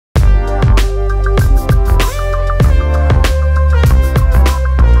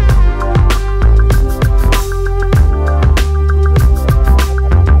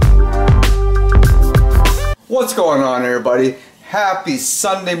everybody? Happy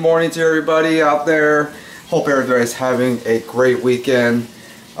Sunday morning to everybody out there. Hope everybody's having a great weekend.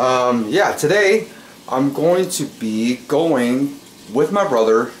 Yeah, today I'm going to be going with my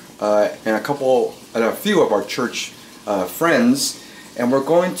brother and a few of our church friends, and we're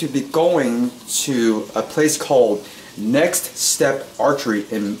going to be going to a place called Next Step Archery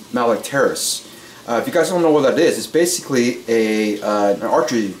in Mountlake Terrace. If you guys don't know what that is, it's basically an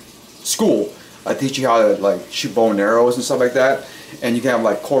archery school. I teach you how to like shoot bow and arrows and stuff like that, and you can have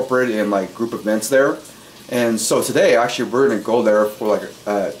like corporate and like group events there. And so today, actually, we're gonna go there for like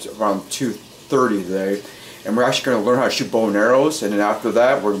around 2:30 today, and we're actually gonna learn how to shoot bow and arrows. And then after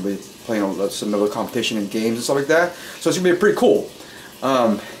that, we're gonna be playing some other competition and games and stuff like that. So it's gonna be pretty cool.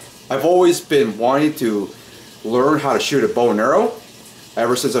 I've always been wanting to learn how to shoot a bow and arrow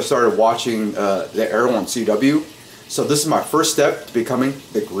ever since I started watching the Arrow on CW. So this is my first step to becoming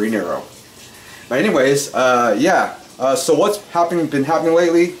the Green Arrow. But anyways, yeah. So what's been happening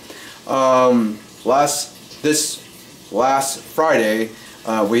lately? This last Friday,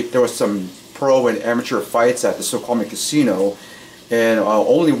 there was some pro and amateur fights at the Snoqualmie Casino, and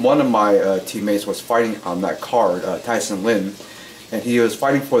only one of my teammates was fighting on that card, Tyson Lin, and he was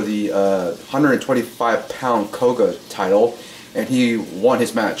fighting for the 125-pound Koga title, and he won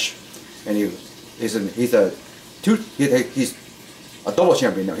his match. And he's a double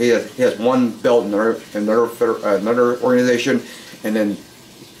champion now. He has one belt in another organization, and then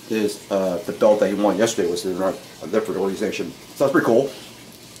the belt that he won yesterday was in a different organization. So that's pretty cool.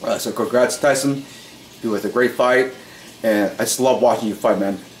 So congrats, Tyson. It was a great fight, and I just love watching you fight,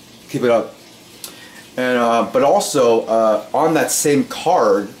 man. Keep it up. And but also on that same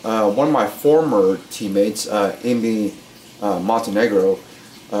card, one of my former teammates, Ave Montenegro,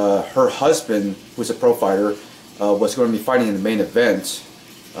 her husband, who's a pro fighter, was going to be fighting in the main event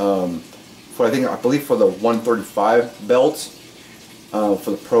for I believe for the 135 belt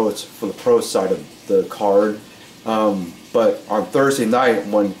for the pro side of the card. But on Thursday night,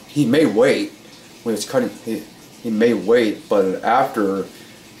 when he made weight, when it's cutting, he made weight, but after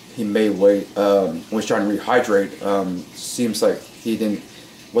he made weight, was trying to rehydrate, seems like he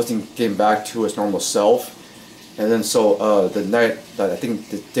wasn't getting back to his normal self. And then so the night that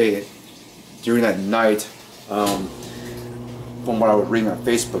during that night, from what I was reading on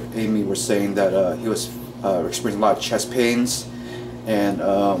Facebook, Amy was saying that he was experiencing a lot of chest pains, and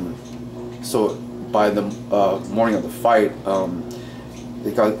so by the morning of the fight,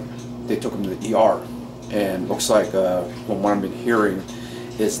 they took him to the ER, and looks like from what I've been hearing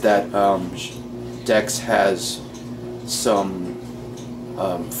is that Dex has some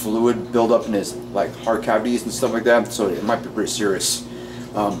fluid buildup in his like heart cavities and stuff like that, so it might be pretty serious.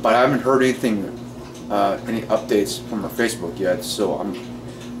 But I haven't heard anything, any updates from her Facebook yet. So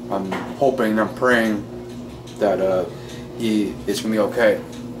I'm hoping, I'm praying that he is gonna be okay.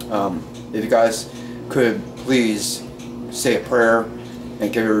 If you guys could please say a prayer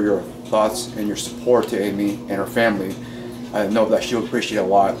and give her your thoughts and your support to Amy and her family, I know that she'll appreciate it a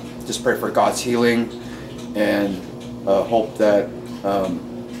lot. Just pray for God's healing, and hope that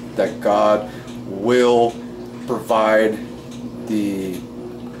that God will provide the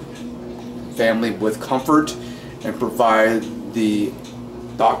family with comfort and provide the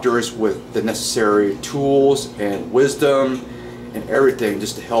doctors with the necessary tools and wisdom and everything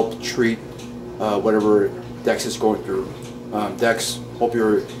just to help treat whatever Dex is going through. Dex, hope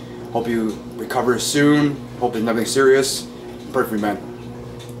you recover soon. Hope it's nothing serious. Pray for you, man.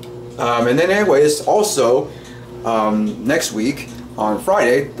 And then anyways, also next week on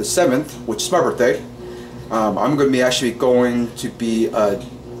Friday the 7th, which is my birthday, I'm going to be actually going to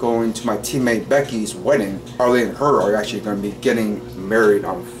my teammate Becky's wedding. Harley and her are actually going to be getting married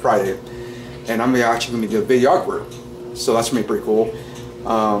on Friday, and I'm actually going to be the videographer. So that's going to be pretty cool.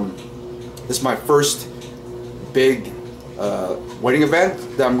 This is my first big wedding event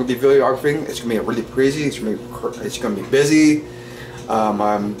that I'm going to be videographing. It's going to be really crazy. It's going to be busy.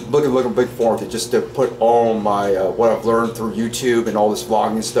 I'm looking big forward to just to put all my what I've learned through YouTube and all this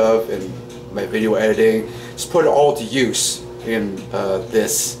vlogging stuff and my video editing, just put it all to use in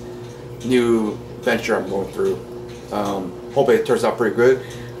this new venture I'm going through. Hope it turns out pretty good.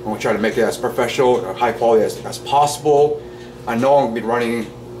 I'm going to try to make it as professional and high quality as possible. I know I'm going to be running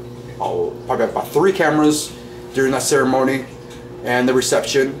probably about 3 cameras during that ceremony and the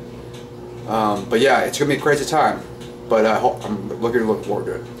reception. But yeah, it's going to be a crazy time. But I'm looking forward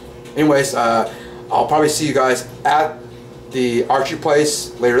to it. Anyways, I'll probably see you guys at the archery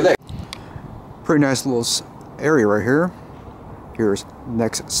place later today. Pretty nice little area right here. Here's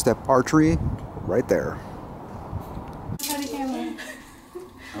Next Step Archery right there.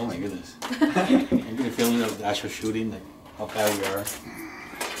 Oh my goodness. You're gonna film it up actual shooting, like how bad we are.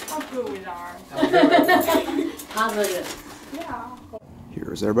 How good we are. How good? Yeah.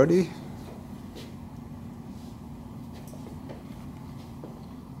 Here's everybody.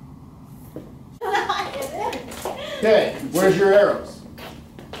 Okay, where's your arrows?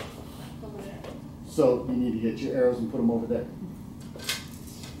 So you need to get your arrows and put them over there.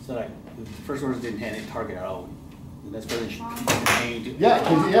 So like the first orders didn't hit any target at all. And that's where they should aim to.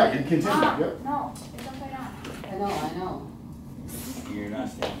 Yeah, you continue. Ah, Yep. no, it's upside down. I know. You're not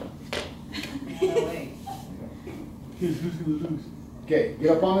standing. No way. Okay,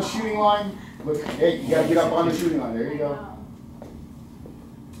 get up on the shooting line. Look, hey, you gotta get up on the shooting line. There you go.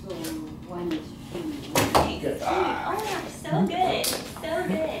 So one is shooting. Okay. Oh, so good. So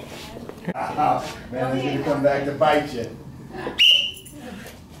good. Man, he's gonna come back to bite you.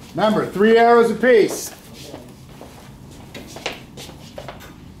 Remember, 3 arrows apiece.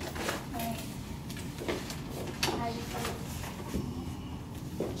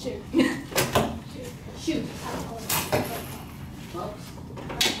 Shoot. Shoot.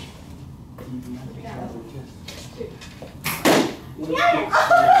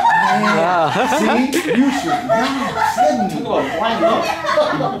 See? You should not send me.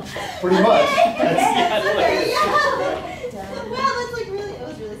 Pretty much. That's, Wow, that's like really, it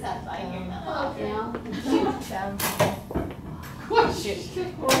was really satisfying hearing that. okay.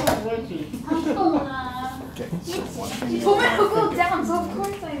 Go down, so of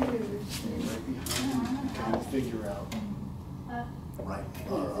course I lose. Kind of figure out. Right.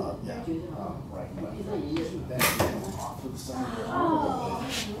 Yeah. Right. Then off to the side.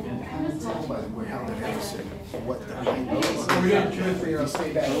 And tell by the way how the arrows sit, what the height is. We're going to try to stay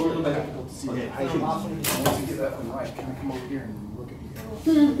back a little bit difficult to see the height. Once you get that one right, kind of come over here and look at the arrow.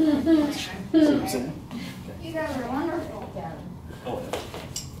 See what I'm saying? You guys are wonderful. Oh,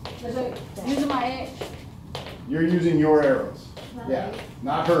 Using my edge. You're using your arrows. Yeah,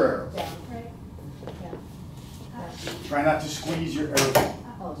 not her arrows. Right. Try not to squeeze your arrows.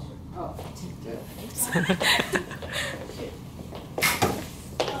 Oh, sure. Oh.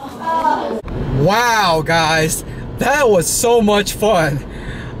 Wow, guys, that was so much fun.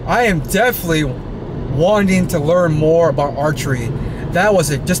 I am definitely wanting to learn more about archery. That was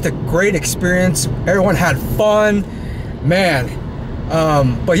just a great experience. Everyone had fun, man.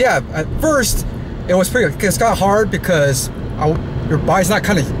 But yeah, at first it was it's got hard because your body's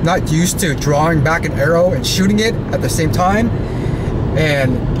not used to drawing back an arrow and shooting it at the same time,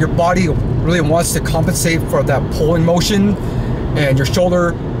 and your body really wants to compensate for that pulling motion, and your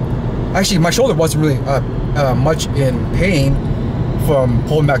shoulder. Actually, my shoulder wasn't really much in pain from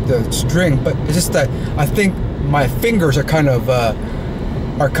pulling back the string, but it's just that I think my fingers are kind of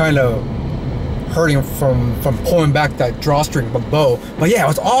hurting from pulling back that drawstring bow. But yeah, it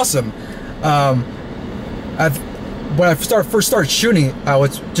was awesome. When I first started shooting, I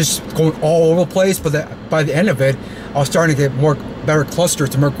was just going all over the place, but by the end of it, I was starting to get better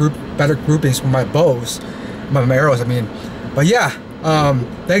clusters, better groupings with my bows, my arrows. I mean, but yeah.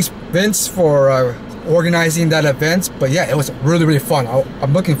 Thanks Vince for organizing that event. But yeah, it was really fun.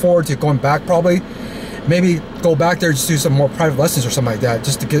 I'm looking forward to going back, probably maybe go back there, just do some more private lessons or something like that,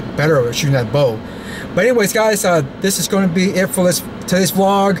 just to get better at shooting that bow. But anyways, guys, this is going to be it for today's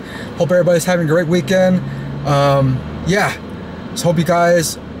vlog. Hope everybody's having a great weekend. Yeah, just hope you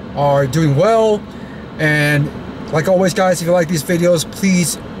guys are doing well, and like always, guys, if you like these videos,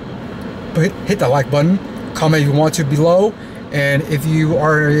 please hit that like button, comment if you want to below. And if you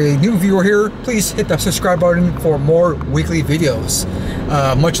are a new viewer here, please hit that subscribe button for more weekly videos.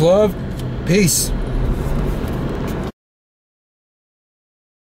 Much love. Peace.